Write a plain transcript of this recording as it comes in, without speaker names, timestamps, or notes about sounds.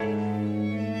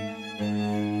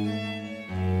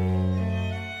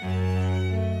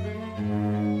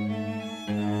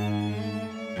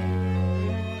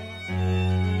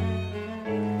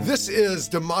This is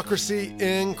Democracy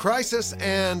in Crisis,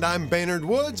 and I'm Baynard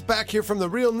Woods, back here from the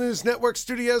Real News Network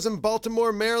studios in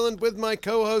Baltimore, Maryland, with my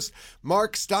co-host,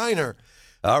 Mark Steiner.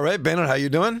 All right, Baynard, how you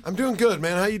doing? I'm doing good,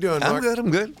 man. How you doing, Mark?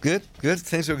 I'm good.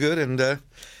 Things are good, and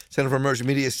Center for Emerging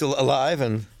Media is still alive,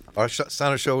 and our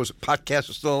Steiner Show's podcast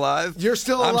is still alive. You're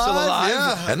still alive? I'm still alive,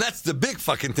 yeah. And that's the big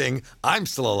fucking thing. I'm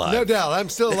still alive. No doubt. I'm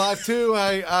still alive, too.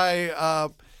 I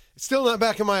still not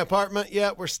back in my apartment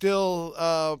yet. We're still...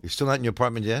 You're still not in your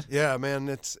apartment yet? Yeah, man.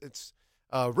 It's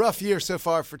a rough year so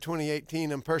far for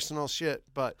 2018 and personal shit,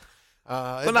 but...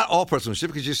 Well, not all personal shit,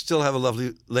 because you still have a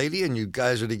lovely lady and you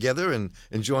guys are together and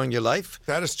enjoying your life.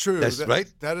 That is true. That's right?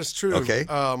 That is true. Okay.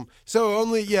 So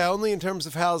only in terms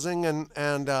of housing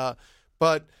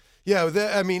but yeah,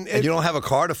 and you don't have a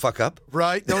car to fuck up?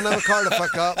 Right. Don't have a car to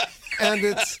fuck up. And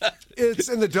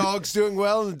and the dog's doing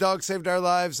well, and the dog saved our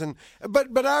lives.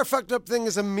 But our fucked up thing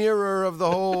is a mirror of the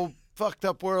whole fucked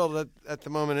up world at the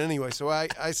moment anyway. So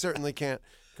I certainly can't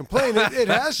complain. It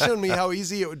has shown me how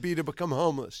easy it would be to become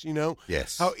homeless, you know?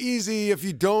 Yes. How easy if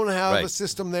you don't have a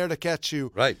system there to catch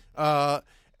you. Right.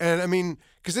 And I mean,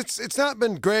 because it's not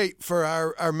been great for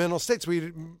our mental states.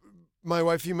 My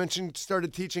wife, you mentioned,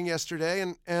 started teaching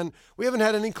yesterday, and we haven't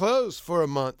had any clothes for a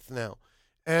month now.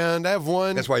 And I have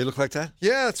one. That's why you look like that?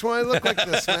 Yeah, that's why I look like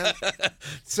this, man.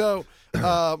 So,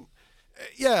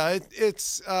 yeah,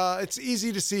 it's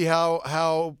easy to see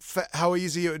how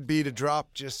easy it would be to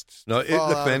drop just look,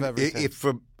 man, everything.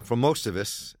 For most of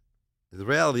us, the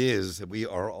reality is that we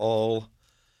are all,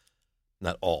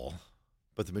 not all,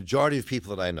 but the majority of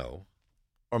people that I know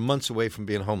are months away from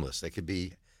being homeless. They could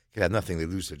have nothing. They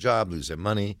lose their job, lose their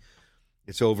money.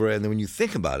 It's over. And then when you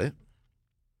think about it,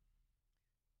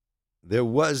 there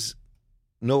was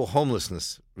no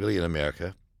homelessness really in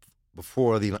America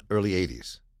before the early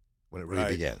 80s when it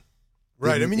really began.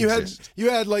 Right. I mean, you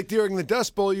had like during the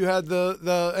Dust Bowl, you had in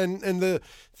the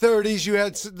 30s, you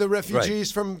had the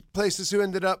refugees from places who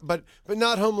ended up, but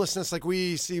not homelessness like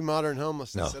we see modern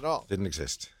homelessness at all. Didn't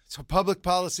exist. It's a public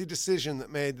policy decision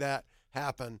that made that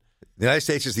happen. The United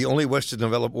States is the only Western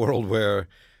developed world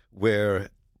where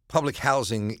public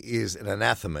housing is an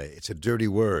anathema. It's a dirty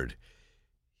word.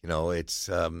 You know, it's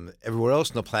everywhere else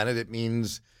on the planet, it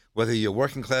means whether you're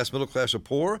working class, middle class, or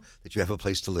poor, that you have a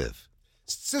place to live.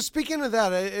 So speaking of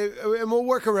that, and we'll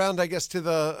work around, I guess, to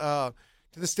the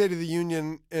State of the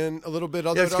Union in a little bit.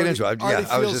 Although let's get into it. Already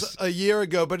feels a year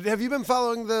ago. But have you been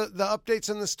following the updates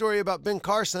on the story about Ben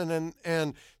Carson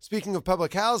and speaking of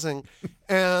public housing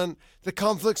and the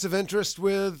conflicts of interest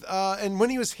with and when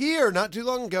he was here not too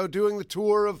long ago doing the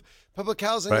tour of public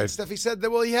housing and stuff, he said that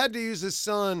he had to use his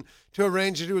son to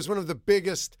arrange it. He was one of the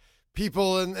biggest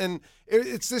people, and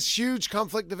it's this huge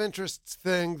conflict of interest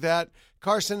thing that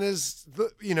Carson is,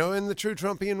 in the true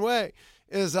Trumpian way,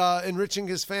 is enriching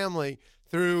his family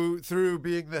through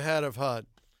being the head of HUD.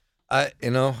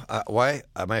 Why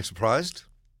am I surprised?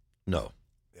 No.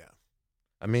 Yeah.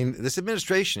 I mean, this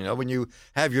administration, when you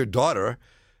have your daughter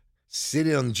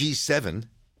sitting on G7,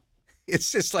 it's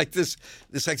just like this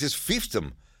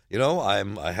fiefdom.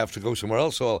 I have to go somewhere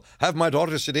else, so I'll have my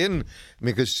daughter sit in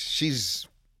because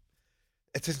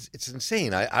it's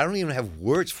insane. I don't even have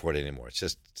words for it anymore. It's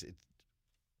just...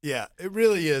 Yeah, it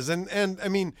really is. And I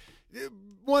mean,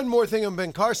 one more thing on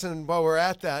Ben Carson while we're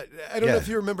at that. I don't know if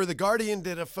you remember, The Guardian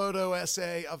did a photo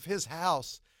essay of his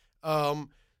house.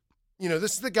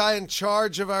 This is the guy in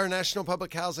charge of our national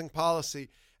public housing policy.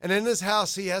 And in his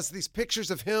house, he has these pictures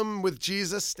of him with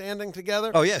Jesus standing together.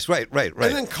 Oh, yes, right. And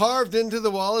then carved into the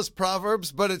wall is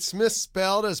Proverbs, but it's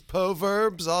misspelled as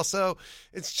Proverbs also.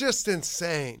 It's just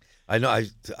insane. I know.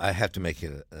 I have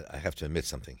to I have to admit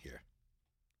something here.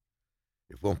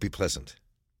 It won't be pleasant.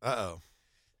 Uh-oh.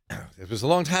 It was a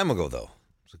long time ago, though.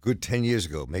 It was a good 10 years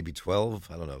ago, maybe 12.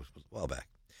 I don't know. It was a while back.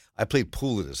 I played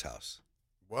pool at his house.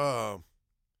 Whoa.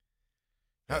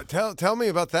 Tell me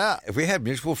about that. If we had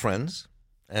mutual friends,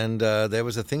 and there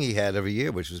was a thing he had every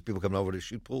year, which was people coming over to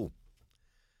shoot pool.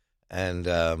 And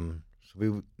so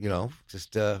we,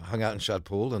 just hung out and shot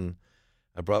pool, and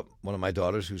I brought one of my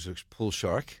daughters who's a pool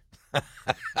shark.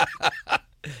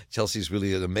 Chelsea's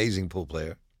really an amazing pool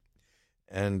player.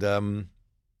 And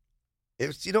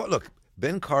it's, look,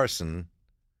 Ben Carson,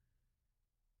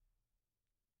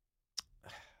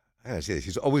 I gotta say this,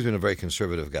 he's always been a very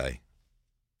conservative guy.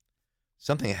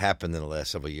 Something happened in the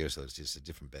last several years, though. It's just a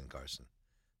different Ben Carson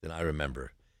than I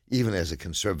remember, even as a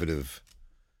conservative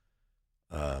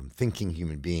thinking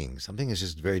human being. Something is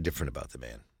just very different about the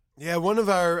man. Yeah, one of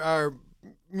our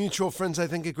mutual friends, I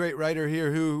think a great writer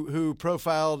here who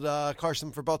profiled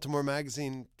Carson for Baltimore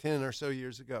Magazine 10 or so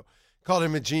years ago, called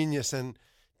him a genius and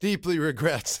deeply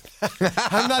regrets.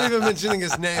 I'm not even mentioning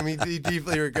his name. He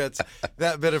deeply regrets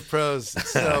that bit of prose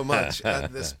so much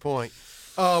at this point.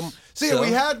 So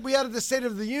we had the State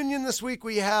of the Union this week.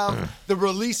 We have the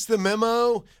Release the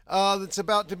Memo that's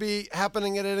about to be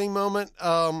happening at any moment.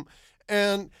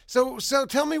 And so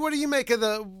tell me, what did you make of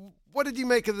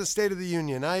the State of the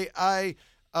Union? But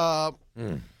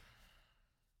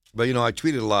I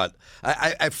tweeted a lot.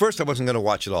 I at first I wasn't going to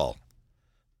watch it all.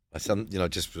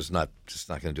 Just was not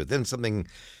going to do it. Then something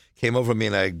came over me,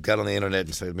 and I got on the internet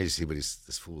and said, "Let me see what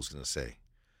this fool's going to say."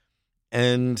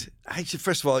 And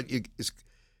first of all, he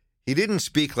didn't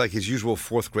speak like his usual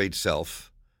fourth grade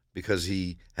self because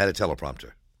he had a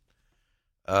teleprompter.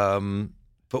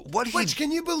 But which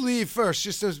can you believe first?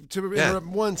 Just to interrupt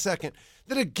 1 second,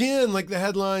 that again, like the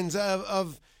headlines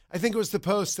of I think it was the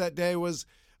Post that day was.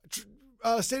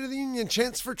 State of the Union,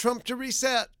 chance for Trump to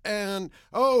reset. And,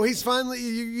 he's finally,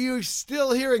 you're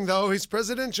still hearing, he's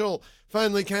presidential,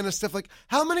 finally kind of stuff. Like,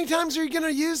 how many times are you going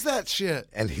to use that shit?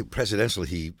 And presidential,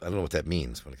 I don't know what that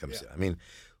means when it comes to, I mean,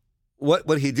 what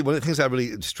he did, one of the things that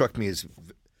really struck me is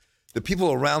the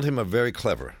people around him are very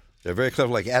clever. They're very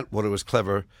clever, like Atwater was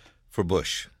clever for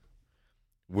Bush,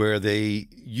 where they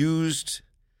used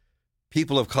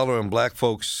people of color and black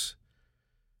folks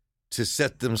to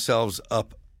set themselves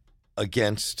up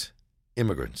against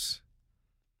immigrants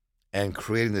and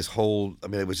creating this whole,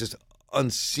 it was just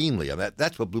unseemly.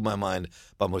 That's what blew my mind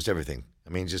about almost everything.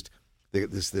 Just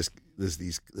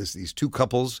these two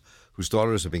couples whose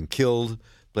daughters have been killed,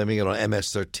 blaming it on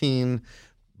MS-13,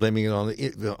 blaming it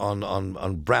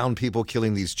on brown people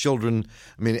killing these children.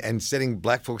 And setting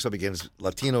black folks up against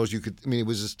Latinos.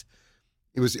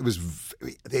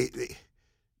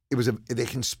 They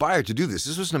conspired to do this.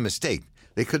 This wasn't a mistake.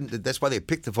 They couldn't. That's why they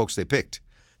picked the folks they picked.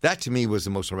 That to me was the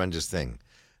most horrendous thing.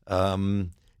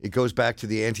 It goes back to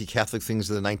the anti-Catholic things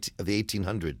of the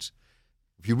 1800s.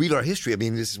 If you read our history,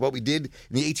 this is what we did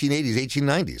in the 1880s,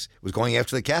 1890s. It was going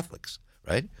after the Catholics,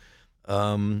 right?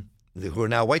 Who are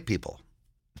now white people.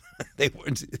 They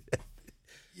weren't.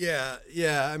 Yeah.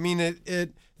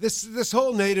 This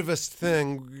whole nativist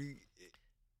thing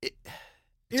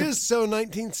is so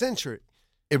 19th century.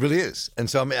 It really is, and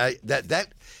so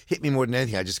that hit me more than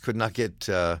anything. I just couldn't get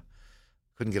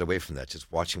away from that. Just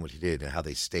watching what he did and how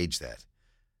they staged that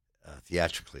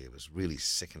theatrically, it was really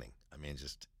sickening.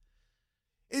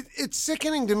 It's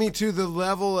sickening to me too, the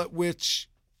level at which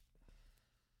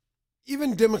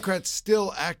even Democrats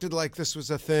still acted like this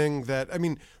was a thing.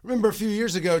 Remember a few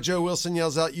years ago, Joe Wilson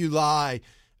yells out, "You lie."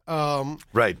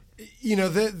 Right.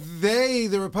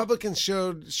 The Republicans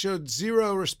showed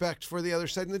zero respect for the other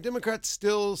side, and the Democrats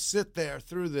still sit there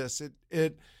through this.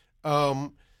 I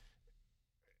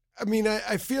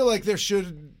feel like there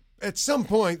should, at some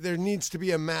point, there needs to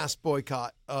be a mass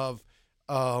boycott of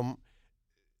no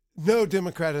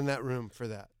Democrat in that room for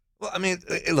that. Well,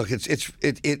 look,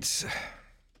 it's.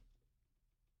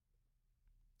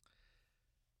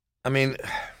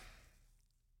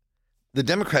 The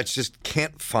Democrats just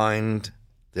can't find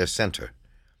their center.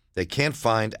 They can't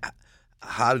find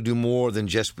how to do more than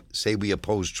just say we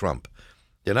oppose Trump.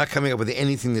 They're not coming up with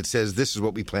anything that says this is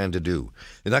what we plan to do.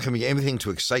 They're not coming up with anything to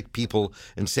excite people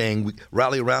and saying,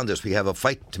 rally around us, we have a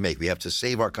fight to make, we have to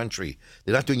save our country.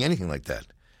 They're not doing anything like that.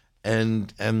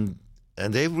 And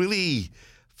they really,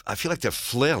 I feel like they're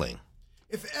flailing.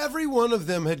 If every one of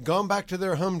them had gone back to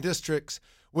their home districts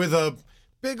with a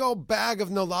big old bag of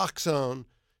naloxone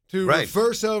to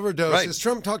reverse overdoses. Right.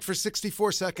 Trump talked for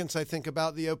 64 seconds, I think,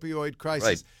 about the opioid crisis.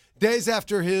 Right. Days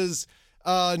after his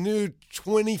new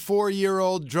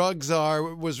 24-year-old drug czar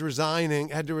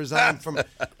had to resign from,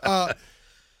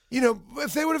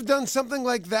 if they would have done something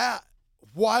like that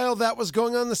while that was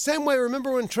going on, the same way,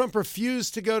 remember when Trump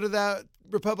refused to go to that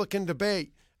Republican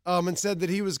debate and said that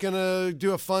he was going to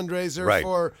do a fundraiser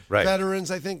for veterans,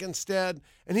 I think, instead.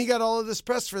 And he got all of this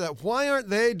press for that. Why aren't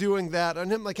they doing that on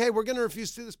him? Like, hey, we're going to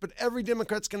refuse to do this, but every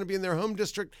Democrat's going to be in their home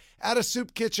district at a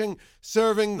soup kitchen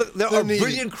serving. Look, there are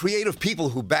brilliant, creative people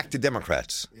who back the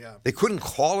Democrats. Yeah. They couldn't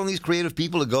call on these creative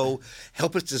people to go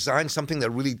help us design something that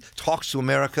really talks to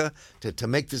America to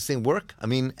make this thing work.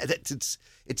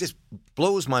 It just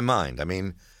blows my mind.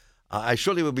 I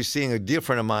surely will be seeing a dear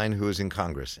friend of mine who is in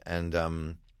Congress, and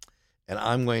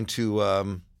I'm going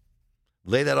to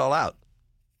lay that all out.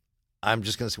 I'm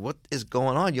just going to say, what is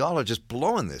going on? Y'all are just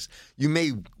blowing this. You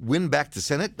may win back the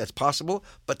Senate. That's possible,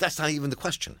 but that's not even the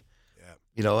question.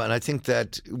 Yeah. And I think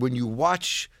that when you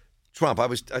watch Trump, I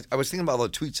was thinking about all the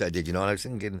tweets I did, and I was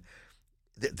thinking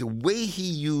the way he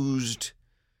used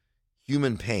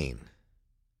human pain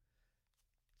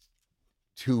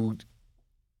to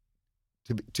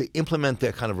implement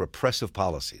their kind of repressive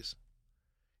policies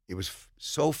It was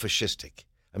so fascistic.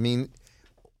 I mean,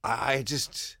 it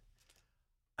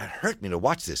hurt me to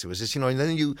watch this. It was just, and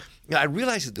then I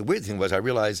realized that the weird thing was I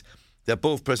realized that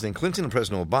both President Clinton and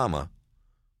President Obama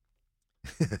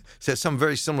said some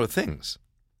very similar things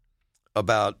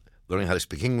about learning how to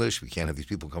speak English. We can't have these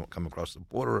people come across the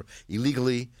border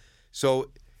illegally. So,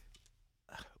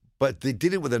 but they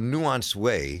did it with a nuanced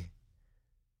way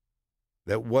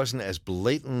that wasn't as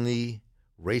blatantly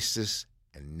racist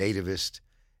and nativist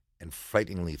and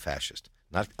frighteningly fascist.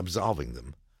 Not absolving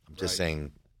them. I'm just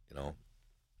saying,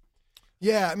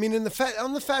 Yeah, I mean, on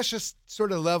the fascist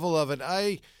sort of level of it,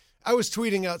 I was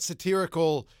tweeting out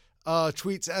satirical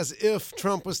tweets as if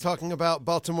Trump was talking about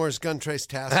Baltimore's gun trace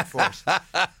task force,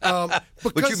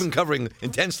 which you've been covering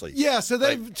intensely. Yeah, so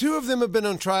two of them have been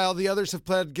on trial. The others have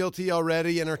pled guilty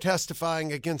already and are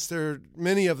testifying against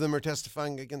many of them are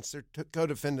testifying against their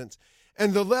co-defendants.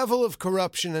 And the level of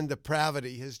corruption and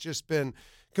depravity has just been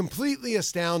completely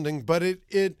astounding, but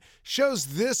it shows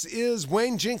this is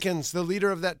Wayne Jenkins, the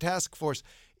leader of that task force,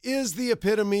 is the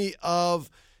epitome of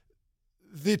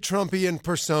the Trumpian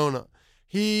persona.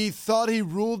 He thought he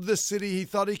ruled the city. He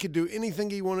thought he could do anything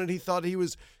he wanted. He thought he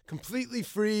was completely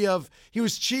free he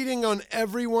was cheating on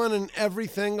everyone and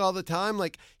everything all the time.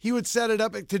 Like he would set it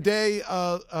up. Today,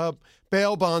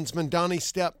 bail bondsman Donnie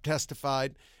Stepp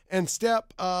testified, and Stepp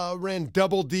ran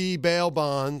Double D bail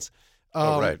bonds.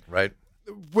 Right.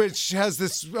 Which has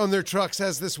this on their trucks,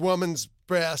 has this woman's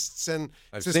breasts, and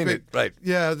I've seen it. Right.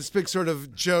 Yeah, this big sort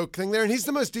of joke thing there. And he's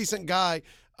the most decent guy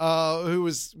who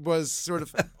was sort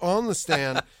of on the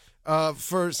stand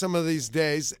for some of these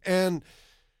days. And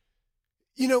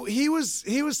he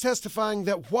was testifying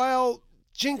that while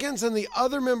Jenkins and the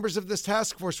other members of this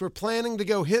task force were planning to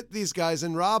go hit these guys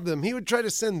and rob them, he would try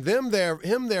to send him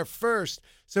there first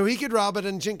so he could rob it,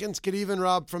 and Jenkins could even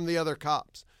rob from the other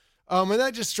cops. And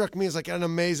that just struck me as like an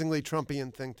amazingly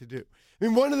Trumpian thing to do. I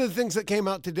mean, one of the things that came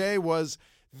out today was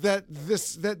that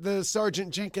the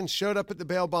Sergeant Jenkins showed up at the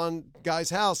bail bond guy's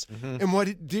house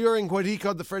and during what he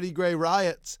called the Freddie Gray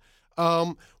riots,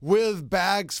 with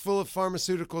bags full of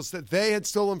pharmaceuticals that they had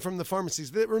stolen from the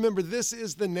pharmacies. Remember, this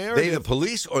is the narrative. They, the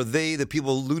police, or they, the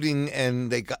people looting, and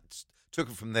they took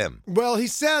it from them? Well, he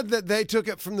said that he took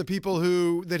it from the people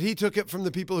who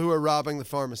are robbing the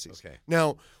pharmacies. Okay.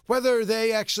 Now, whether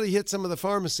they actually hit some of the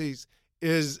pharmacies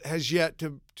has yet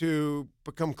to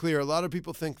become clear. A lot of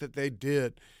people think that they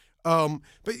did. But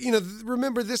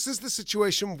remember, this is the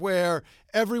situation where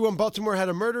Baltimore had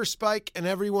a murder spike, and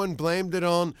everyone blamed it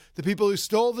on the people who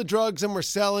stole the drugs and were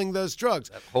selling those drugs.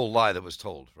 That whole lie that was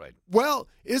told, right? Well,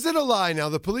 is it a lie now?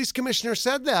 The police commissioner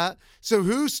said that. So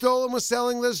who stole and was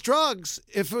selling those drugs?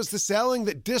 If it was the selling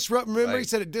that he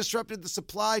said it disrupted the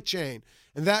supply chain,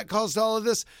 and that caused all of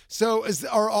this. So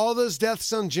are all those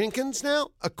deaths on Jenkins now,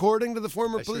 according to the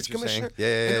former police commissioner?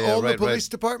 And the police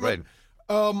department?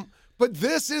 Right. But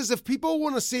this is, if people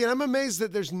want to see it, I'm amazed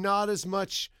that there's not as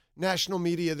much national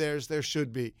media there as there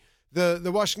should be.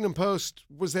 The Washington Post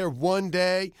was there one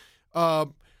day.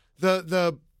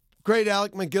 The great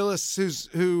Alec McGillis,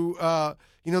 who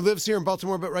lives here in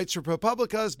Baltimore but writes for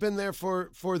ProPublica, has been there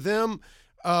for them,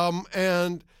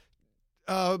 and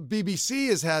BBC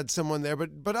has had someone there,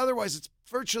 but otherwise it's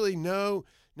virtually no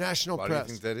national press. Why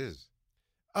do you think that is?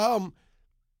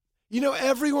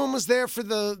 Everyone was there for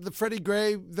the Freddie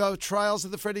Gray, the trials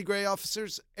of the Freddie Gray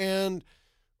officers, and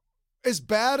as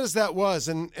bad as that was,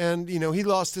 and he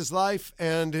lost his life,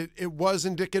 and it was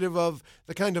indicative of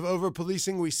the kind of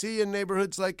over-policing we see in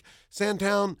neighborhoods like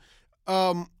Sandtown.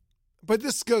 But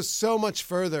this goes so much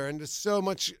further, and it's so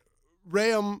much.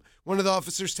 Rayam, one of the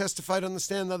officers, testified on the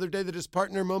stand the other day that his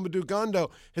partner, Mamadou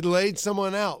Gondo, had laid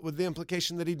someone out with the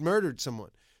implication that he'd murdered someone.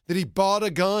 That he bought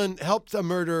a gun, helped a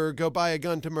murderer go buy a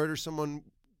gun to murder someone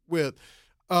with.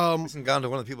 Isn't Gondo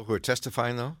one of the people who are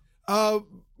testifying, though?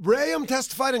 Rayam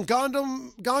testified, and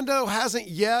Gondo hasn't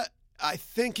yet. I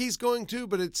think he's going to,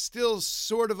 but it's still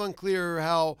sort of unclear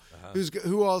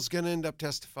who all's going to end up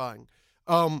testifying.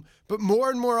 But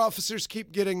more and more officers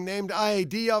keep getting named.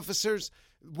 IAD officers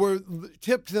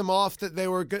tipped them off that they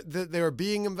were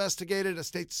being investigated.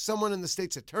 Someone in the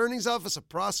state's attorney's office, a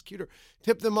prosecutor,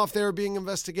 tipped them off they were being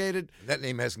investigated. That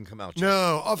name hasn't come out yet.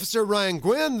 No. Officer Ryan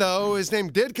Gwynn, though, his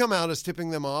name did come out as tipping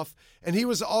them off, and he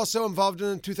was also involved in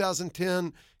a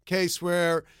 2010 case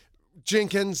where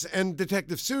Jenkins and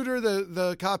Detective Souter,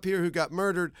 the cop here who got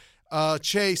murdered,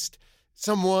 chased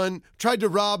someone, tried to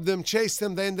rob them, chased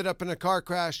them. They ended up in a car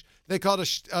crash. They called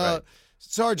a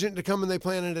sergeant to come, and they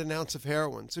planted an ounce of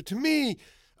heroin. So to me,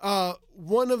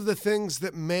 one of the things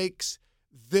that makes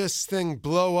this thing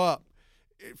blow up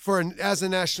as a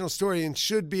national story and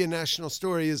should be a national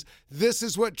story is this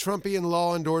is what Trumpian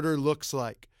law and order looks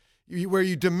like, where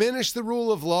you diminish the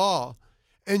rule of law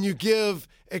and you give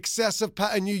excessive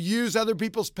and you use other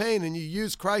people's pain and you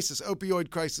use crisis, opioid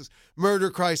crisis, murder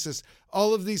crisis,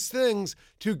 all of these things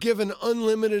to give an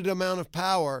unlimited amount of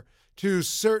power to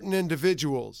certain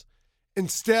individuals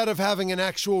instead of having an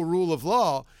actual rule of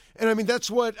law. And I mean,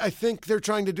 that's what I think they're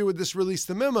trying to do with this release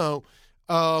the memo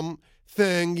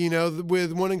thing,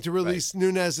 with wanting to release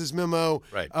Nunes's memo,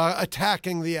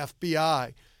 attacking the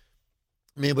FBI.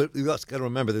 I mean, but we also got to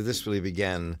remember that this really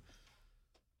began,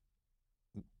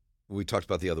 we talked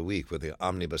about the other week, with the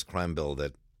omnibus crime bill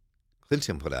that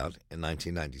Clinton put out in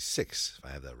 1996, if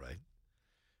I have that right.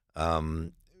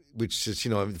 Which is,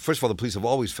 first of all, the police have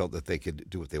always felt that they could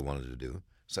do what they wanted to do.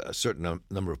 So a certain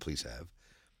number of police have.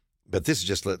 But this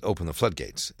just open the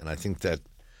floodgates. And I think that,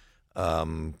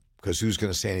 because who's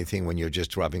going to say anything when you're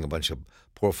just robbing a bunch of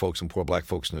poor folks and poor black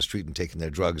folks in the street and taking their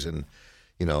drugs and,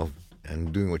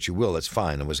 and doing what you will, that's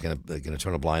fine. And they're going to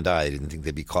turn a blind eye. I didn't think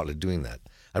they'd be caught at doing that.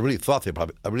 I really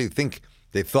think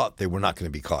they thought they were not going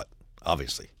to be caught,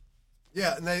 obviously.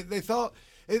 Yeah, and they thought,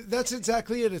 that's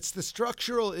exactly it. It's the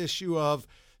structural issue of,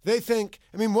 they think,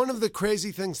 one of the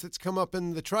crazy things that's come up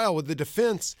in the trial with the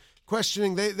defense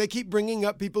questioning, they keep bringing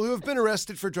up people who have been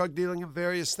arrested for drug dealing and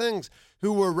various things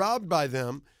who were robbed by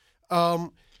them.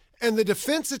 And the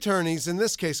defense attorneys in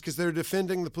this case, because they're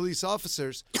defending the police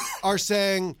officers, are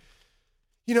saying,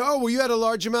 oh, well, you had a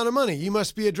large amount of money. You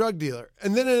must be a drug dealer.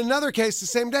 And then in another case the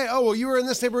same day, oh, well, you were in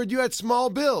this neighborhood. You had small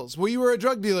bills. Well, you were a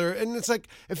drug dealer. And it's like,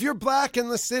 if you're black in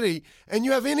the city and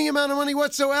you have any amount of money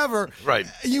whatsoever, right,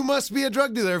 you must be a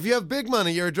drug dealer. If you have big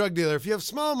money, you're a drug dealer. If you have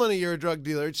small money, you're a drug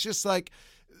dealer. It's just like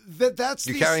that's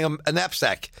you're carrying a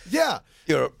knapsack. Yeah.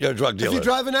 You're a drug dealer. If you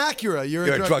drive an Acura, you're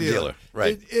a drug dealer.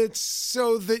 Right. It's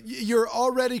so that you're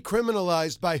already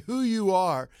criminalized by who you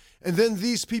are. And then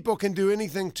these people can do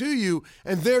anything to you,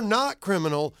 and they're not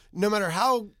criminal, no matter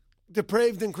how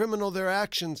depraved and criminal their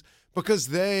actions, because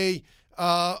they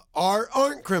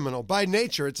aren't criminal by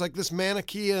nature. It's like this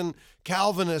Manichaean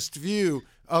Calvinist view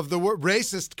of the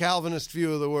racist Calvinist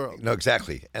view of the world. No,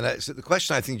 exactly. And so the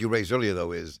question I think you raised earlier,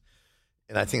 though, is,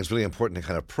 and I think it's really important to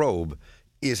kind of probe,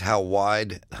 is how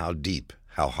wide, how deep,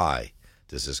 how high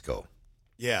does this go?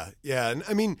 Yeah. And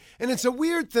and it's a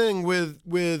weird thing with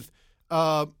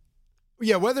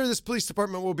whether this police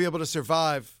department will be able to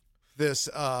survive this,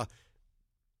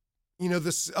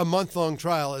 this a month-long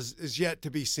trial is yet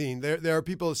to be seen. There are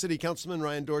people, City Councilman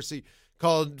Ryan Dorsey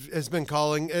has been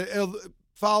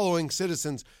following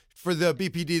citizens for the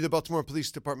BPD, the Baltimore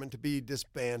Police Department, to be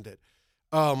disbanded.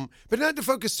 But not to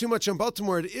focus too much on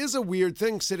Baltimore, it is a weird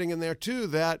thing sitting in there, too,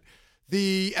 that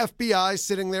the FBI is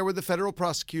sitting there with the federal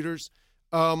prosecutors.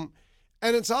 And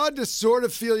it's odd to sort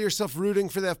of feel yourself rooting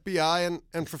for the FBI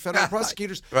and for federal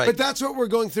prosecutors. Right. But that's what we're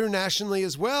going through nationally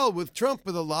as well with Trump,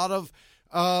 with a lot of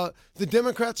the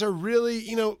Democrats are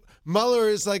really, Mueller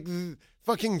is like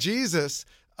fucking Jesus.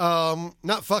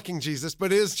 Not fucking Jesus,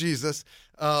 but is Jesus.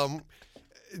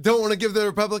 Don't want to give the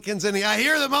Republicans any. I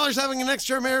hear that Mueller's having an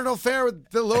extramarital affair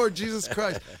with the Lord Jesus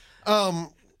Christ.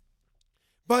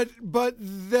 But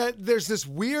that there's this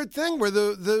weird thing where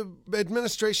the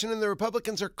administration and the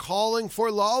Republicans are calling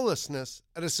for lawlessness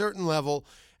at a certain level,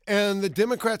 and the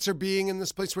Democrats are being in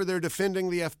this place where they're defending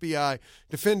the FBI,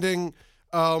 defending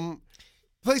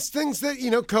things that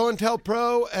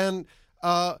COINTELPRO and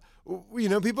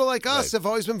people like us have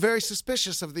always been very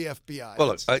suspicious of the FBI. Well,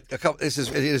 look, it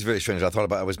is very strange. I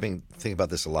was thinking about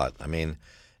this a lot. I mean,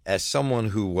 as someone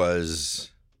who was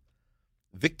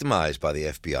victimized by the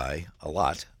FBI a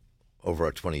lot over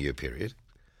a 20-year period,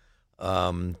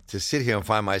 to sit here and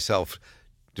find myself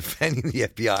defending the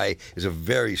FBI is a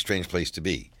very strange place to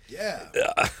be. Yeah.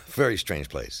 Very strange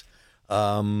place.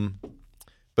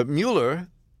 But Mueller,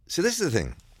 see, this is the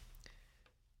thing.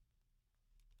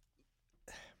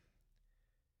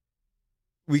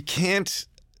 We can't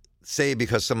say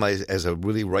because somebody is a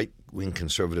really right-wing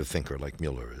conservative thinker like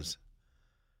Mueller is,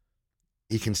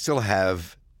 he can still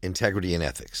have integrity and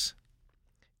ethics,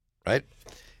 right?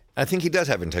 I think he does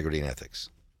have integrity and ethics.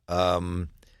 And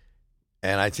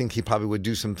I think he probably would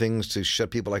do some things to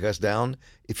shut people like us down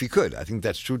if he could. I think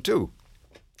that's true too.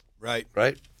 Right.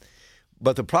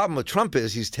 But the problem with Trump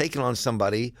is he's taken on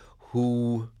somebody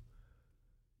who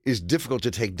is difficult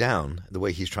to take down the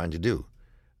way he's trying to do.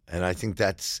 And I think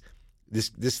that's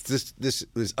this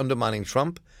is undermining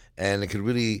Trump, and it could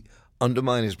really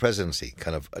undermine his presidency,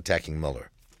 kind of attacking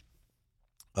Mueller,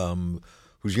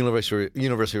 who's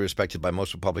universally respected by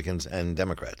most Republicans and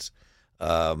Democrats.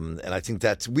 And I think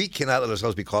that we cannot let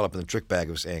ourselves be caught up in the trick bag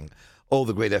of saying, oh,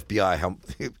 the great FBI,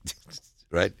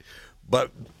 right?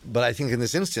 But I think in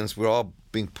this instance, we're all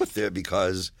being put there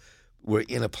because we're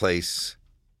in a place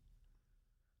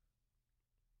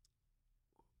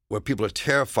where people are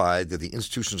terrified that the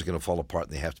institutions are going to fall apart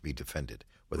and they have to be defended,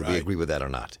 whether we agree with that or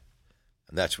not.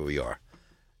 And that's where we are.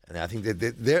 And I think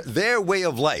that their way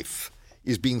of life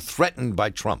is being threatened by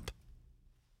Trump.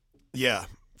 Yeah,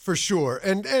 for sure.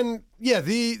 And yeah,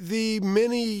 the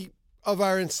many of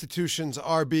our institutions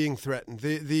are being threatened.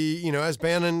 The as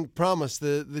Bannon promised,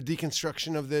 the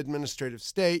deconstruction of the administrative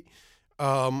state.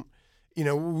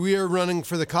 We're running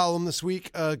for the column this week.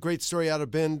 A great story out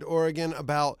of Bend, Oregon,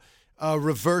 about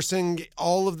reversing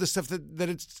all of the stuff that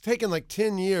it's taken like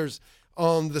 10 years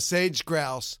on the sage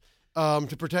grouse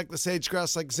to protect the sage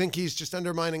grouse. Like Zinke's just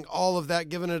undermining all of that,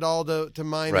 giving it all to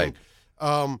mining.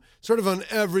 Right. Sort of on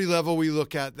every level we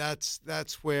look at, that's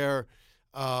where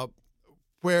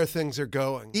things are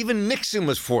going. Even Nixon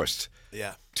was forced.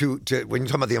 Yeah. To when you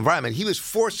talk about the environment, he was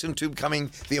forced into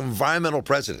becoming the environmental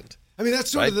president. I mean,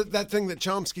 that's sort of that thing that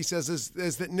Chomsky says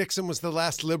is that Nixon was the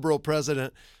last liberal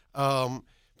president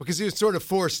because he was sort of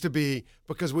forced to be,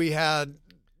 because we had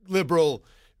liberal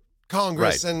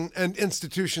Congress and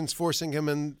institutions forcing him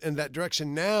in that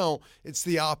direction. Now it's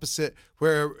the opposite,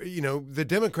 where the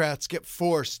Democrats get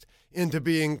forced into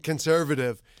being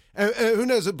conservative. And who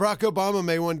knows, that Barack Obama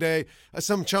may one day,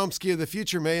 some Chomsky of the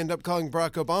future may end up calling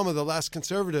Barack Obama the last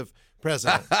conservative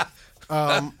president.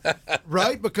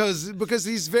 Right? Because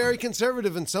he's very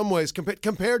conservative in some ways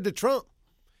compared to Trump,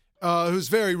 who's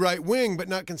very right-wing but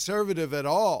not conservative at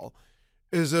all,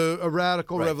 is a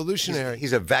radical revolutionary.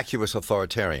 He's a vacuous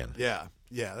authoritarian. Yeah,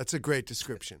 that's a great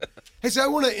description. Hey, so I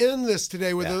want to end this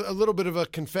today with a little bit of a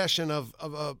confession of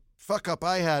a fuck-up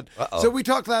I had. Uh-oh. So we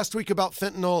talked last week about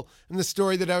fentanyl and the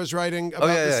story that I was writing about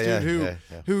this dude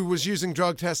who was using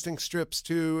drug testing strips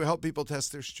to help people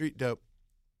test their street dope.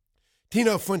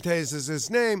 Tino Fuentes is his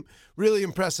name. Really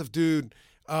impressive dude.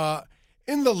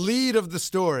 In the lead of the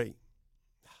story,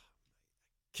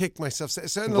 kick myself.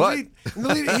 So in the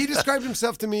lead, he described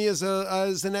himself to me as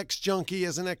an ex-junkie,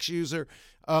 as an ex-user,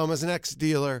 as an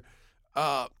ex-dealer.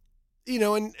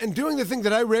 And doing the thing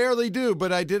that I rarely do,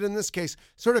 but I did in this case,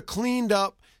 sort of cleaned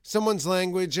up someone's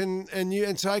language, and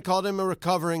so I called him a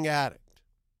recovering addict.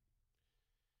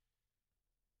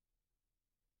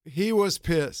 He was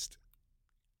pissed.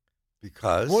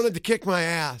 Because? Wanted to kick my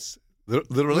ass.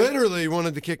 Literally? Literally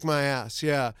wanted to kick my ass,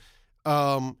 yeah.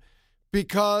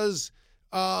 Because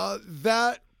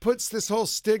that puts this whole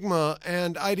stigma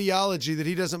and ideology that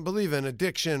he doesn't believe in,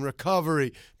 addiction,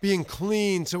 recovery, being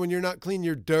clean. So when you're not clean,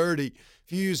 you're dirty.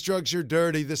 If you use drugs, you're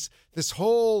dirty. This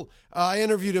whole, I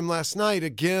interviewed him last night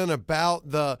again about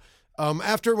the,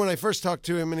 after when I first talked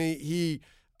to him, and he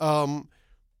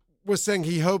was saying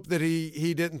he hoped that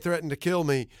he didn't threaten to kill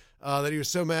me, that he was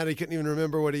so mad he couldn't even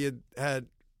remember what he had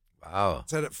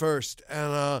said at first.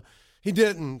 And he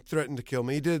didn't threaten to kill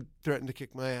me. He did threaten to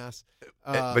kick my ass.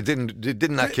 But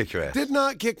did not kick your ass. Did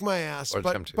not kick my ass, Or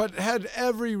but had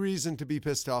every reason to be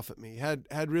pissed off at me.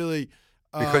 Had really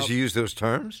because you use those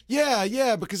terms?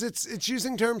 Yeah, because it's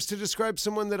using terms to describe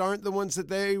someone that aren't the ones that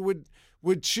they would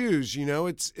choose.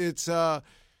 It's I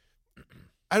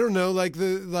don't know,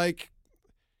 like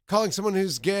calling someone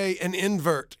who's gay an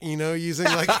invert. Using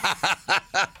like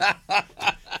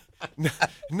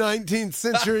 19th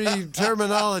century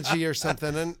terminology or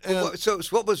something. And so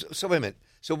wait a minute.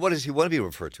 So what does he want to be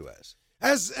referred to as?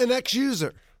 As an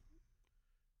ex-user.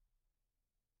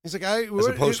 He's like, as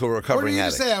opposed to a recovering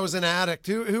addict. What are you to say I was an addict?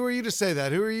 Who are you to say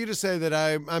that? Who are you to say that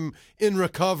I'm in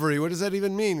recovery? What does that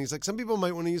even mean? He's like, some people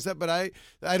might want to use that, but I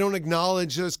don't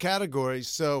acknowledge those categories.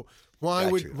 So why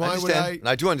would I?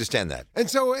 I do understand that. And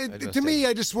so to me,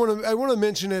 I want to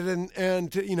mention it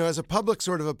and to, as a public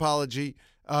sort of apology.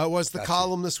 Was the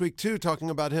column this week too, talking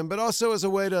about him, but also as a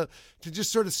way to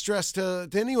just sort of stress to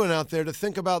anyone out there to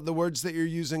think about the words that you're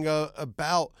using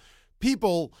about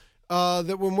people.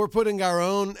 That when we're putting our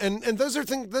own and those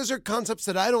are concepts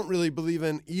that I don't really believe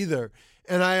in either.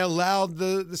 And I allowed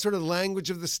the sort of language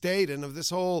of the state and of this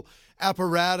whole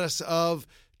apparatus of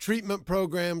treatment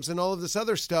programs and all of this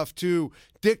other stuff to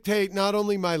dictate not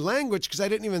only my language, because I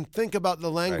didn't even think about the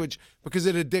language because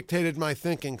it had dictated my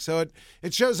thinking. So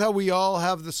it shows how we all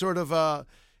have the sort of, like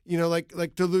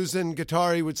Deleuze and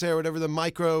Guattari would say, or whatever, the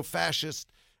micro-fascist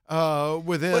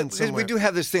within somewhere. We do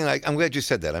have this thing. I'm glad you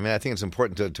said that. I mean, I think it's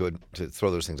important to throw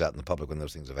those things out in the public when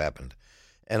those things have happened.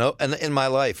 And in my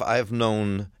life, I've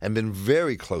known and been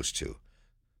very close to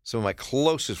some of my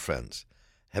closest friends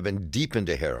have been deep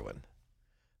into heroin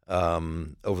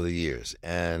over the years,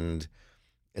 and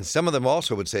some of them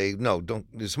also would say no, don't.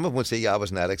 Some of them would say, yeah, I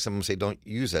was an addict. Some of them say don't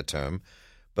use that term,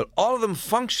 but all of them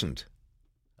functioned.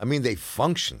 I mean, they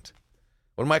functioned.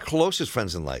 One of my closest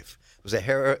friends in life was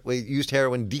used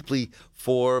heroin deeply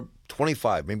for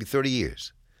 25, maybe 30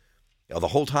 years. The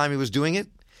whole time he was doing it,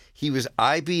 he was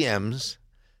IBM's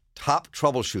top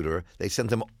troubleshooter. They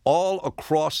sent him all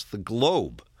across the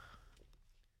globe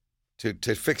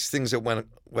to fix things that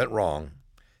went wrong.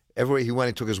 Everywhere he went,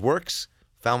 he took his works,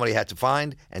 found what he had to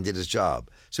find, and did his job.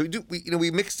 So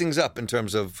we mix things up in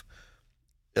terms of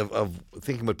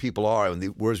thinking what people are and the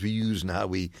words we use and how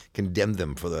we condemn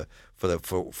them for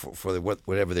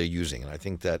whatever they're using. And I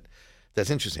think that's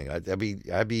interesting. That'd be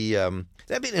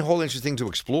a whole interesting thing to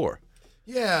explore.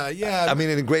 Yeah. I mean,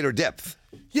 in greater depth.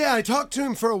 Yeah, I talked to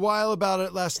him for a while about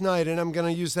it last night, and I'm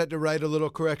going to use that to write a little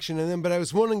correction. But I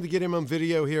was wanting to get him on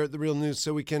video here at the Real News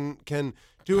so we can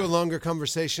do a longer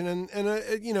conversation,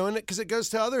 and because it goes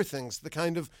to other things, the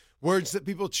kind of words that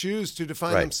people choose to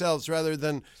define themselves rather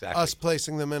than us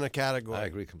placing them in a category. I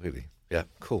agree completely. Yeah,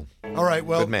 cool. All right,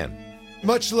 well, good man.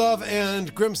 Much love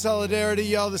and grim solidarity,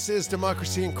 y'all. This is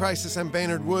Democracy in Crisis. I'm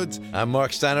Baynard Woods. I'm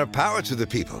Mark Steiner. Power to the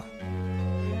people.